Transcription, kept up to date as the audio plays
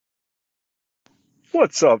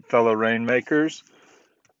What's up, fellow rainmakers?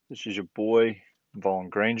 This is your boy, Vaughn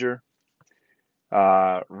Granger,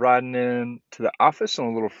 riding in to the office on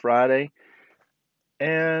a little Friday,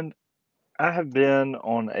 and I have been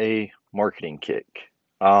on a marketing kick.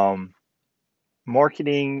 Um,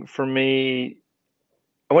 Marketing for me,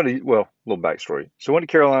 a little backstory. So I went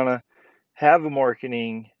to Carolina, have a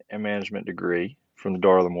marketing and management degree from the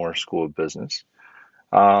Darla Moore School of Business.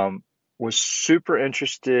 Um, was super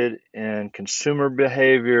interested in consumer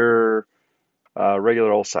behavior,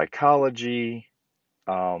 regular old psychology.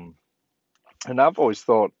 Um, And I've always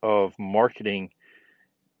thought of marketing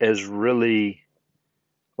as really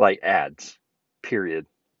like ads, period.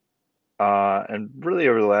 And really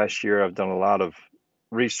over the last year, I've done a lot of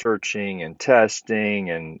researching and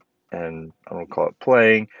testing and I don't call it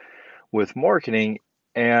playing with marketing.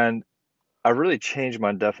 And I really changed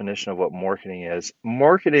my definition of what marketing is.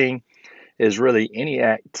 Marketing is really any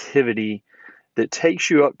activity that takes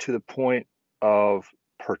you up to the point of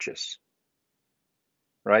purchase,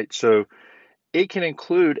 right? So it can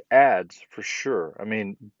include ads for sure. I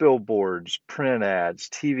mean, billboards, print ads,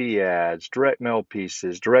 TV ads, direct mail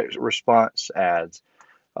pieces, direct response ads,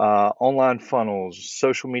 online funnels,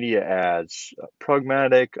 social media ads,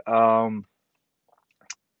 programmatic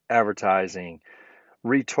advertising,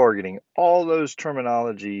 retargeting. All those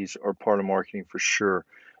terminologies are part of marketing for sure.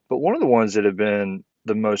 But one of the ones that have been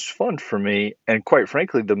the most fun for me, and quite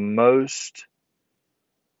frankly, the most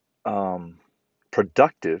um,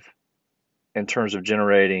 productive in terms of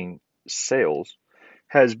generating sales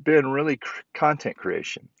has been really content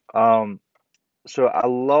creation. So I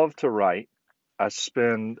love to write. I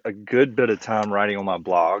spend a good bit of time writing on my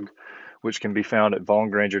blog, which can be found at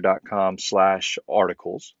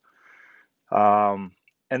vaughngranger.com/articles. Um,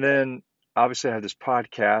 and then obviously I have this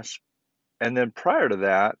podcast. And then prior to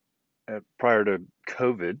that, prior to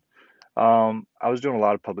COVID, I was doing a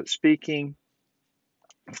lot of public speaking,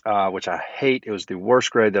 which I hate. It was the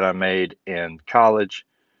worst grade that I made in college,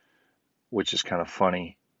 which is kind of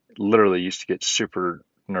funny. Literally used to get super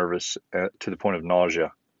nervous to the point of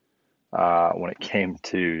nausea when it came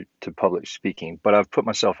to public speaking. But I've put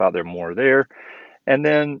myself out there more there. And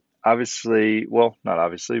then obviously, well, not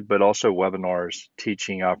obviously, but also webinars,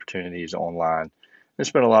 teaching opportunities online.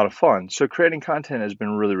 It's been a lot of fun. So creating content has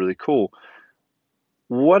been really, really cool.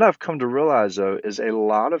 What I've come to realize though is a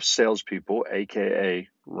lot of salespeople, aka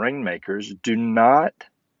rainmakers, do not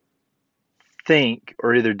think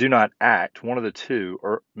or either do not act, one of the two,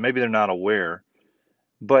 or maybe they're not aware,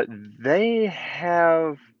 but they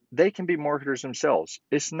can be marketers themselves.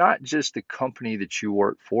 It's not just the company that you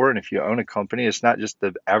work for, and if you own a company, it's not just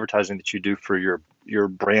the advertising that you do for your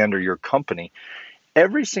brand or your company.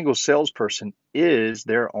 Every single salesperson is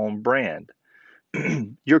their own brand.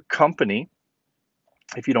 Your company,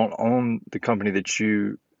 if you don't own the company that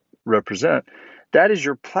you represent, that is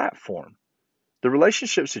your platform. The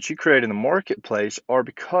relationships that you create in the marketplace are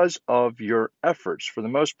because of your efforts for the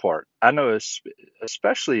most part. I know,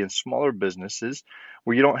 especially in smaller businesses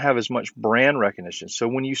where you don't have as much brand recognition. So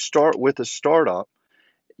when you start with a startup,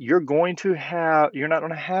 you're not going to have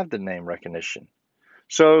the name recognition.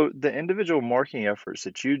 So the individual marketing efforts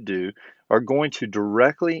that you do are going to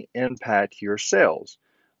directly impact your sales.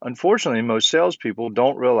 Unfortunately, most salespeople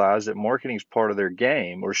don't realize that marketing is part of their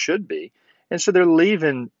game or should be. And so they're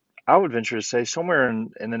leaving, I would venture to say, somewhere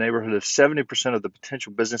in the neighborhood of 70% of the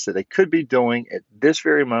potential business that they could be doing at this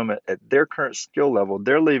very moment at their current skill level.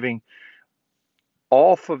 They're leaving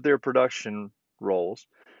off of their production roles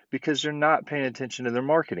because they're not paying attention to their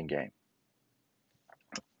marketing game.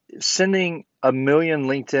 Sending a million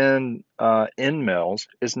LinkedIn in-mails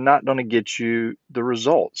is not going to get you the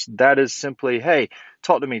results. That is simply, hey,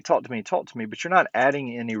 talk to me, talk to me, talk to me, but you're not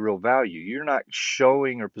adding any real value. You're not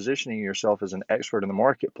showing or positioning yourself as an expert in the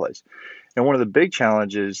marketplace. And one of the big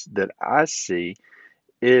challenges that I see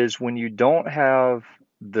is when you don't have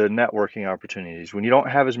the networking opportunities, when you don't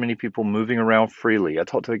have as many people moving around freely. I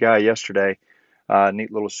talked to a guy yesterday,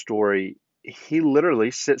 neat little story. He literally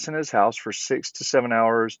sits in his house for 6 to 7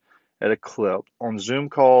 hours at a clip on Zoom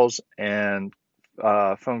calls and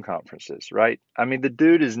phone conferences, right? I mean, the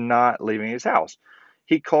dude is not leaving his house.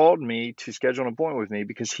 He called me to schedule an appointment with me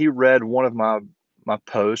because he read one of my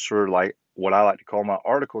posts, or like what I like to call my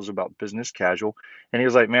articles about business casual, and he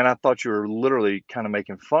was like, "Man, I thought you were literally kind of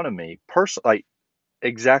making fun of me, like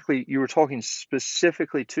exactly. You were talking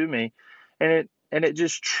specifically to me, and it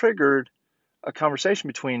just triggered a conversation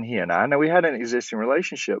between he and I. Now we had an existing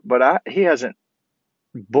relationship, but he hasn't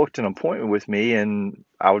booked an appointment with me in,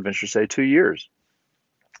 I would venture to say, 2 years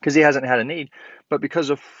because he hasn't had a need. But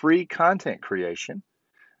because of free content creation,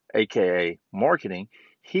 aka marketing,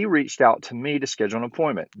 He reached out to me to schedule an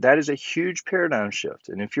appointment. That is a huge paradigm shift.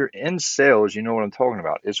 And if you're in sales, you know what I'm talking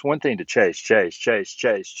about. It's one thing to chase, chase, chase,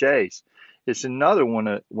 chase, chase. It's another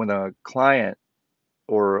when a client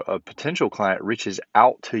or a potential client reaches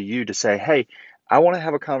out to you to say, hey, I want to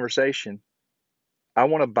have a conversation. I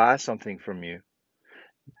want to buy something from you.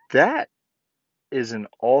 That is an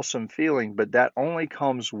awesome feeling, but that only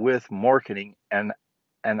comes with marketing. And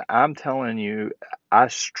I'm telling you, I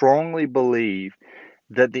strongly believe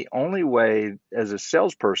that the only way as a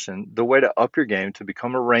salesperson, the way to up your game to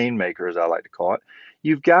become a rainmaker, as I like to call it,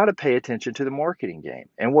 you've got to pay attention to the marketing game.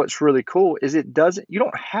 And what's really cool is you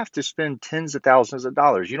don't have to spend tens of thousands of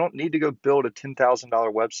dollars. You don't need to go build a $10,000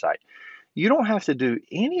 website. You don't have to do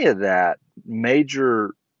any of that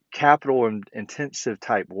major capital intensive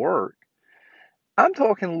type work. I'm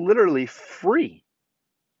talking literally free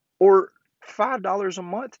or $5 a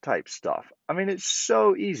month type stuff. I mean, it's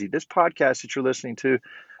so easy. This podcast that you're listening to,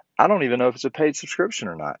 I don't even know if it's a paid subscription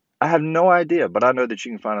or not. I have no idea, but I know that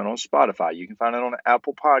you can find it on Spotify. You can find it on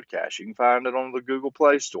Apple Podcasts. You can find it on the Google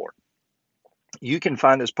Play Store. You can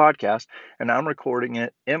find this podcast, and I'm recording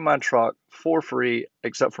it in my truck for free,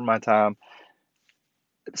 except for my time.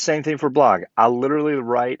 Same thing for blog. I literally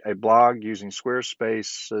write a blog using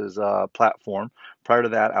Squarespace's platform. Prior to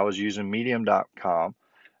that, I was using medium.com,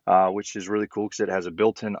 which is really cool because it has a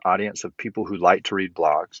built-in audience of people who like to read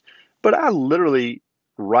blogs. But I literally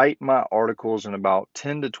write my articles in about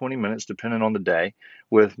 10 to 20 minutes, depending on the day,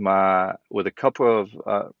 with a cup of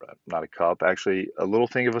not a cup, actually a little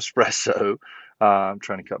thing of espresso. I'm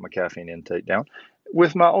trying to cut my caffeine intake down.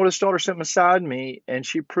 With my oldest daughter sitting beside me, and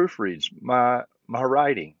she proofreads my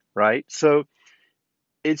writing, right? So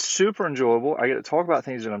it's super enjoyable. I get to talk about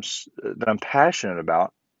things that I'm passionate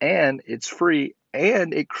about, and it's free,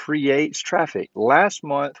 and it creates traffic. Last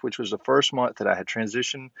month, which was the first month that I had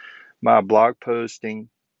transitioned my blog posting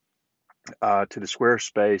to the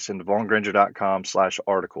Squarespace and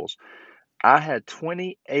devongranger.com/articles, I had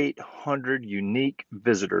 2,800 unique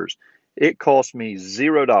visitors. It cost me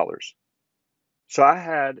 $0. So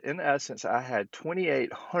in essence, I had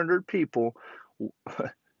 2,800 people.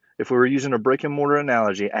 If we were using a brick and mortar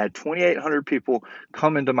analogy, I had 2,800 people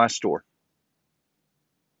come into my store.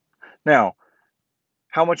 Now,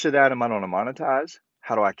 how much of that am I going to monetize?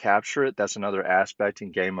 How do I capture it? That's another aspect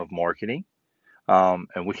and game of marketing,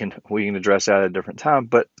 and we can address that at a different time.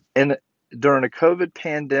 But during a COVID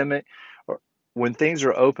pandemic, or when things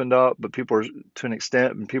are opened up, but people are to an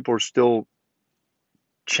extent, and people are still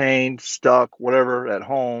chained, stuck, whatever, at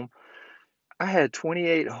home, I had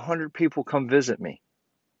 2,800 people come visit me.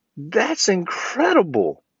 That's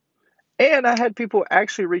incredible. And I had people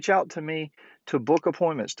actually reach out to me to book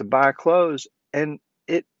appointments, to buy clothes, and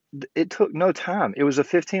it it took no time. It was a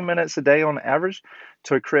 15 minutes a day on average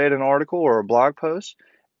to create an article or a blog post,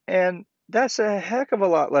 and that's a heck of a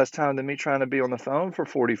lot less time than me trying to be on the phone for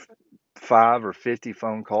 45 or 50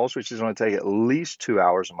 phone calls, which is going to take at least 2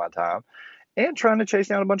 hours of my time, and trying to chase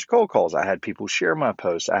down a bunch of cold calls. I had people share my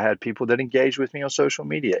posts. I had people that engaged with me on social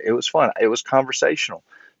media. It was fun. It was conversational,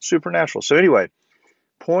 supernatural. So anyway,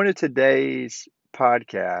 point of today's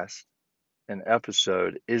podcast and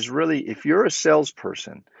episode is really, if you're a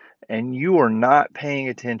salesperson and you are not paying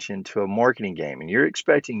attention to a marketing game and you're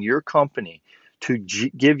expecting your company to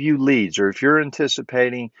give you leads, or if you're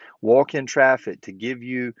anticipating walk-in traffic to give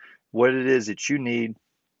you what it is that you need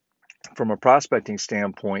from a prospecting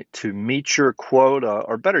standpoint to meet your quota,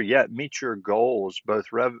 or better yet, meet your goals, both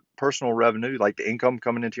personal revenue, like the income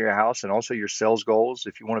coming into your house, and also your sales goals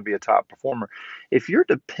if you want to be a top performer. If you're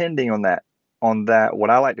depending on that, what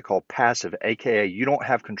I like to call passive, aka you don't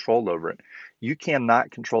have control over it, you cannot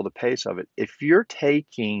control the pace of it. If you're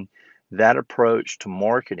taking that approach to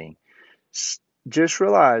marketing, just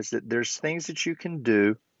realize that there's things that you can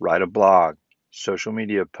do: write a blog, social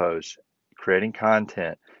media posts, creating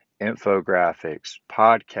content, infographics,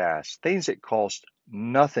 podcasts, things that cost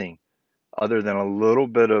nothing other than a little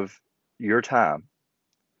bit of your time,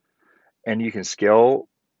 and you can scale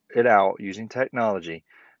it out using technology.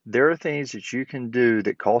 There are things that you can do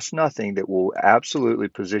that cost nothing that will absolutely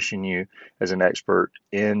position you as an expert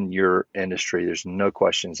in your industry. There's no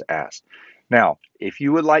questions asked. Now, if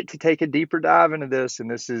you would like to take a deeper dive into this, and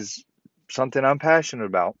this is something I'm passionate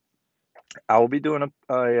about, I will be doing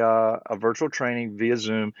a virtual training via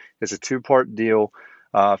Zoom. It's a two-part deal,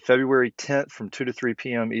 February 10th from 2 to 3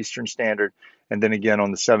 p.m. Eastern Standard, and then again on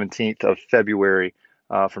the 17th of February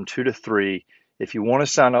from 2 to 3. If you want to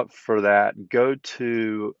sign up for that, go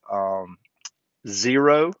to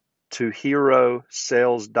zero to hero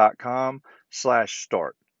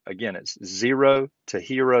sales.com/start. Again, it's zero to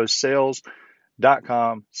hero sales.com/start.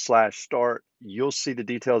 .com/start. You'll see the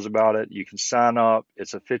details about it. You can sign up.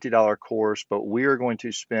 It's a $50 course, but we are going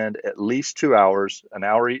to spend at least 2 hours, an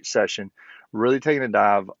hour each session, really taking a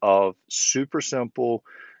dive of super simple,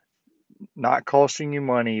 not costing you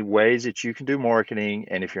money, ways that you can do marketing.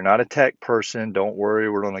 And if you're not a tech person, don't worry.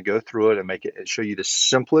 We're going to go through it and show you the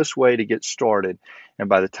simplest way to get started. And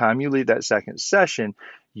by the time you leave that second session,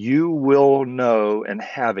 you will know and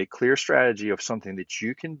have a clear strategy of something that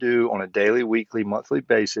you can do on a daily, weekly, monthly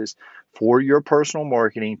basis for your personal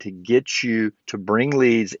marketing to get you to bring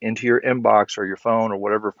leads into your inbox or your phone or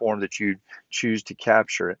whatever form that you choose to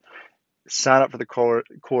capture it. Sign up for the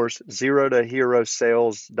course,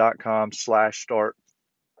 zerotoherosales.com/start.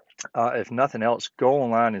 If nothing else, go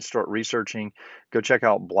online and start researching. Go check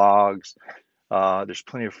out blogs. There's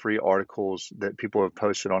plenty of free articles that people have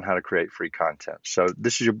posted on how to create free content. So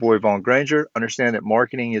this is your boy, Vaughn Granger. Understand that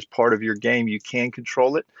marketing is part of your game. You can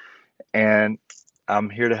control it. And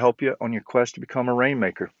I'm here to help you on your quest to become a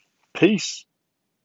rainmaker. Peace.